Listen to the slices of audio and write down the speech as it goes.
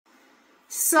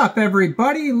Sup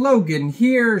everybody, Logan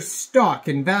here, stock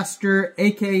investor,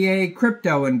 aka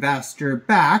crypto investor,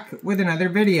 back with another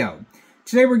video.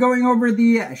 Today we're going over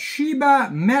the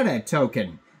Shibameta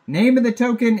token. Name of the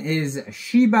token is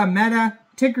Shibameta.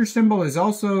 Ticker symbol is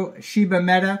also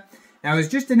Shibameta. Now it was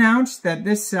just announced that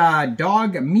this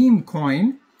dog meme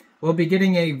coin will be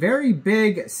getting a very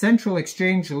big central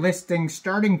exchange listing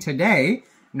starting today,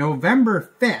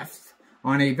 November 5th.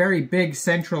 On a very big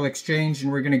central exchange,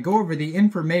 and we're going to go over the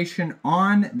information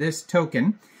on this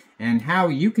token and how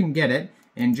you can get it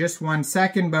in just 1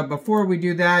 second. But before we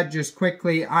do that, just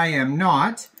quickly, I am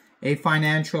not a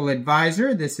financial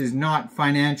advisor. This is not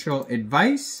financial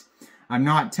advice. I'm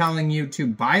not telling you to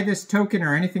buy this token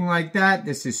or anything like that.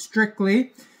 This is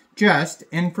strictly just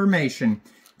information.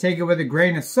 Take it with a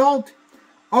grain of salt.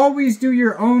 Always do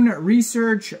your own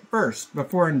research first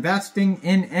before investing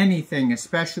in anything,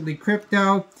 especially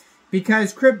crypto,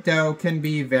 because crypto can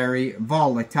be very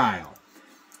volatile.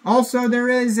 Also, there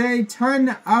is a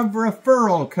ton of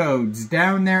referral codes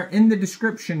down there in the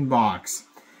description box.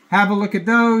 Have a look at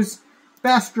those.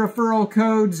 Best referral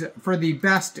codes for the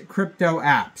best crypto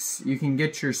apps. You can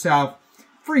get yourself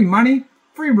free money,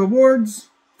 free rewards,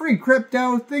 free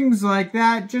crypto, things like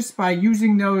that, just by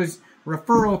using those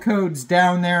referral codes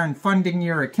down there and funding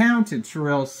your account. It's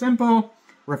real simple.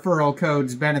 Referral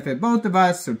codes benefit both of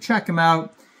us, so check them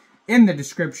out in the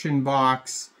description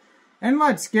box. And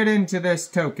let's get into this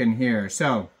token here.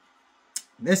 So,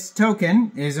 this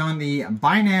token is on the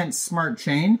Binance Smart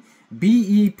Chain,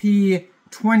 BEP20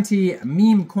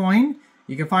 Memecoin.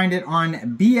 You can find it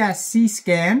on BSC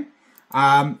Scan.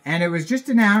 And it was just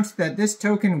announced that this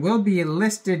token will be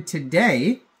listed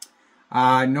today,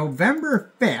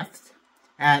 November 5th.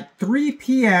 At 3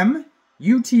 p.m.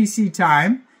 UTC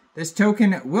time, this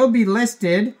token will be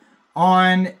listed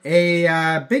on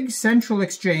a big central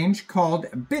exchange called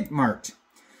Bitmart.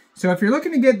 So if you're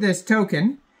looking to get this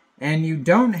token and you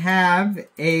don't have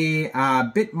a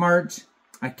Bitmart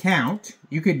account,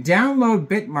 you could download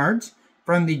Bitmart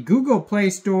from the Google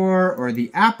Play Store or the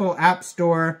Apple App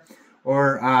Store,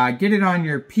 or get it on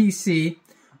your PC,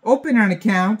 open an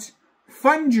account,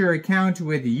 fund your account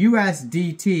with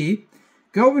USDT,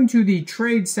 go into the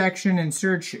trade section and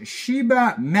search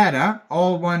Shibameta,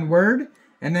 all one word,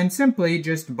 and then simply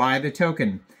just buy the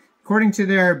token. According to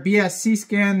their BSC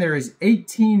scan, there is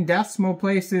 18 decimal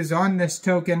places on this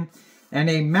token and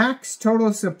a max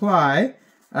total supply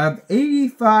of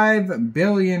 85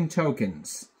 billion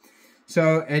tokens.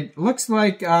 So it looks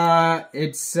like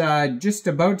it's just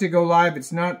about to go live.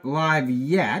 It's not live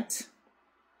yet.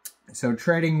 So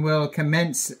trading will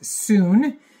commence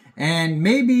soon. And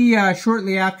maybe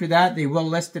shortly after that, they will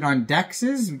list it on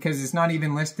DEXs, because it's not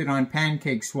even listed on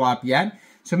Pancakeswap yet.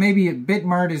 So maybe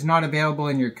Bitmart is not available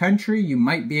in your country. You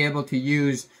might be able to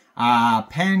use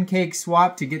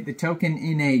Pancakeswap to get the token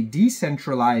in a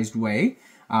decentralized way,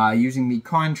 using the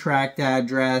contract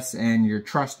address and your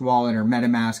Trust wallet or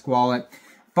MetaMask wallet.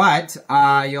 But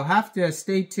you'll have to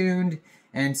stay tuned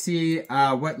and see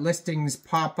what listings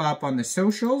pop up on the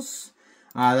socials.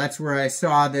 That's where I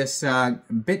saw this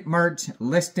Bitmart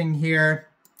listing here,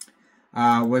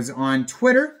 was on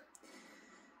Twitter.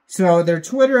 So their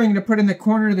Twitter, I'm going to put in the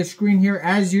corner of the screen here,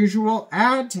 as usual,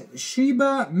 at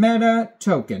Shibameta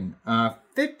token.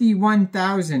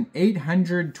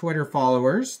 51,800 Twitter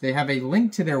followers. They have a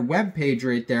link to their webpage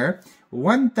right there.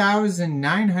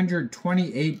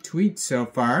 1,928 tweets so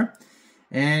far.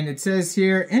 And it says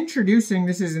here, introducing,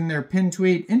 this is in their pinned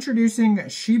tweet, introducing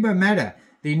Shibameta,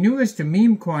 the newest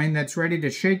meme coin that's ready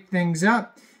to shake things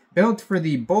up, built for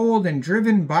the bold and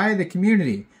driven by the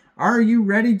community. Are you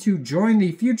ready to join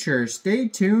the future? Stay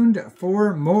tuned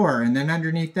for more. And then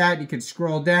underneath that, you could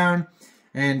scroll down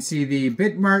and see the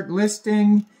Bitmart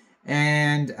listing.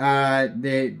 And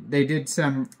they did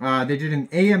an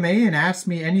AMA and Ask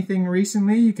Me Anything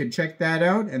recently. You could check that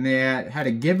out. And they had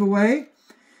a giveaway.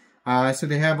 So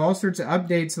they have all sorts of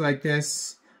updates like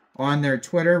this on their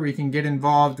Twitter, where you can get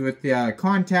involved with the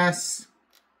contests,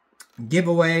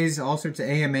 giveaways, all sorts of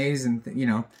AMAs, and, you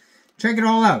know, check it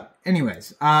all out.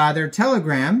 Anyways, their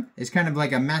Telegram is kind of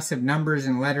like a mess of numbers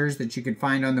and letters that you could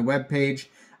find on the webpage.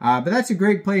 But that's a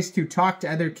great place to talk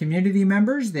to other community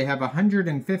members. They have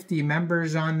 150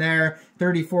 members on there.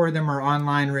 34 of them are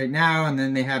online right now. And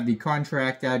then they have the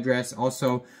contract address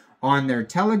also on their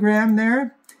Telegram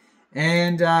there.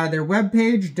 And their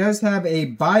webpage does have a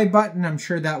buy button. I'm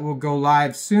sure that will go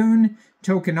live soon.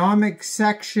 Tokenomics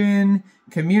section,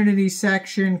 community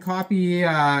section, copy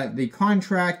the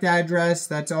contract address.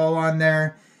 That's all on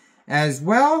there as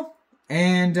well.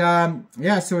 And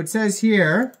yeah, so it says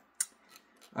here,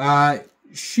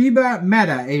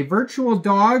 Shibameta, a virtual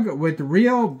dog with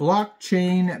real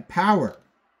blockchain power.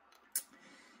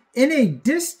 In a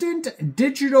distant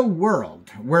digital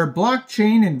world where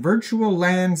blockchain and virtual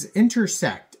lands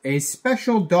intersect, a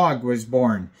special dog was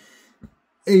born.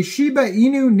 A Shiba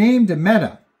Inu named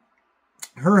Meta.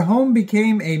 Her home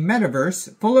became a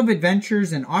metaverse full of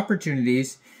adventures and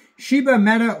opportunities.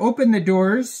 Shibameta opened the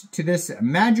doors to this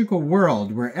magical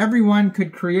world where everyone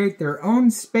could create their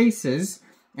own spaces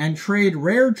and trade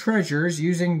rare treasures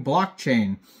using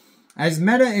blockchain. As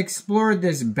Meta explored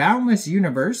this boundless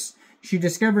universe, she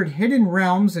discovered hidden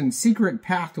realms and secret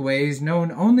pathways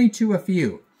known only to a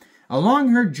few. Along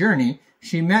her journey,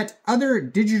 she met other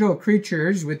digital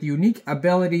creatures with unique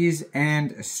abilities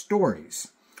and stories.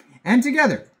 And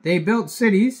together, they built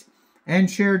cities and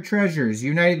shared treasures,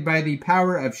 united by the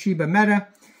power of Shibameta.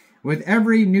 With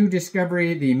every new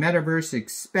discovery, the metaverse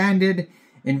expanded,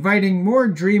 inviting more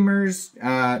dreamers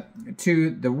to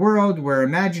the world where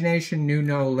imagination knew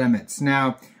no limits.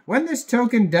 Now, when this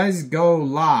token does go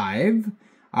live,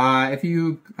 if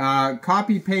you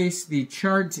copy-paste the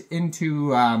chart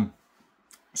into,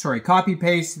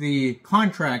 copy-paste the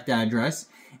contract address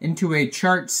into a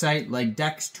chart site like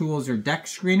Dex Tools or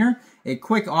Dex Screener, a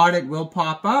quick audit will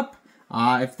pop up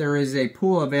if there is a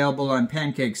pool available on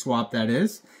Pancakeswap, that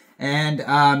is.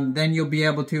 And then you'll be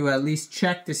able to at least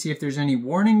check to see if there's any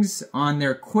warnings on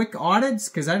their quick audits,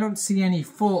 because I don't see any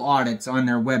full audits on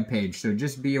their webpage. So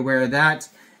just be aware of that.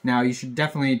 Now, you should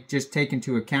definitely just take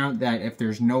into account that if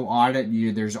there's no audit,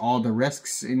 there's all the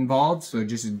risks involved. So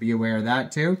just be aware of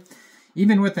that too.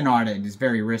 Even with an audit, it's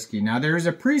very risky. Now, there is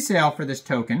a pre-sale for this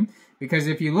token, because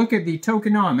if you look at the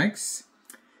tokenomics,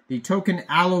 the token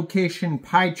allocation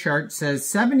pie chart says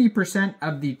 70%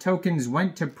 of the tokens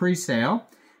went to pre-sale,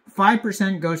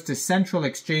 5% goes to central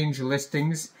exchange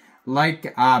listings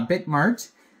like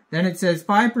Bitmart, then it says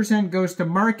 5% goes to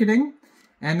marketing,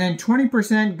 and then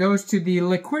 20% goes to the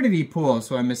liquidity pool,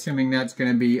 so I'm assuming that's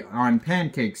going to be on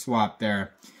Pancakeswap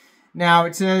there. Now,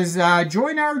 it says,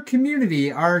 join our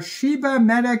community. Our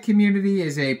Shibameta community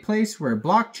is a place where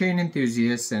blockchain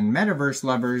enthusiasts and metaverse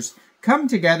lovers come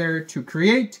together to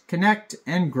create, connect,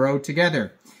 and grow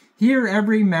together. Here,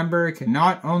 every member can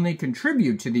not only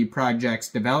contribute to the project's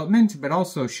development, but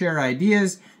also share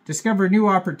ideas, discover new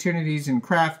opportunities, and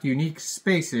craft unique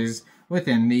spaces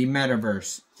within the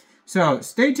metaverse. So,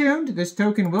 stay tuned. This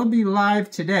token will be live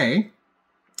today.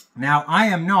 Now, I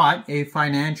am not a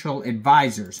financial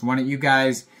advisor, so why don't you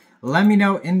guys let me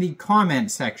know in the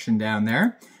comment section down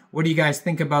there. What do you guys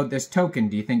think about this token?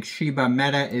 Do you think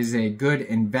Shibameta is a good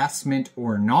investment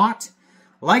or not?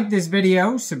 Like this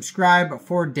video, subscribe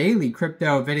for daily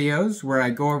crypto videos where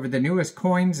I go over the newest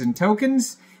coins and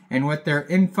tokens and what their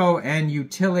info and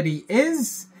utility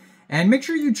is. And make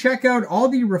sure you check out all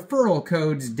the referral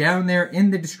codes down there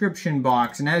in the description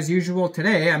box. And as usual,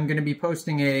 today I'm going to be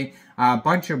posting a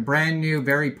bunch of brand new,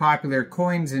 very popular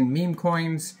coins and meme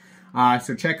coins.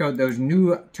 So check out those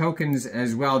new tokens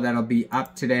as well that'll be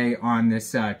up today on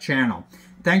this channel.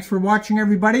 Thanks for watching,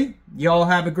 everybody. Y'all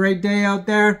have a great day out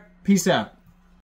there. Peace out.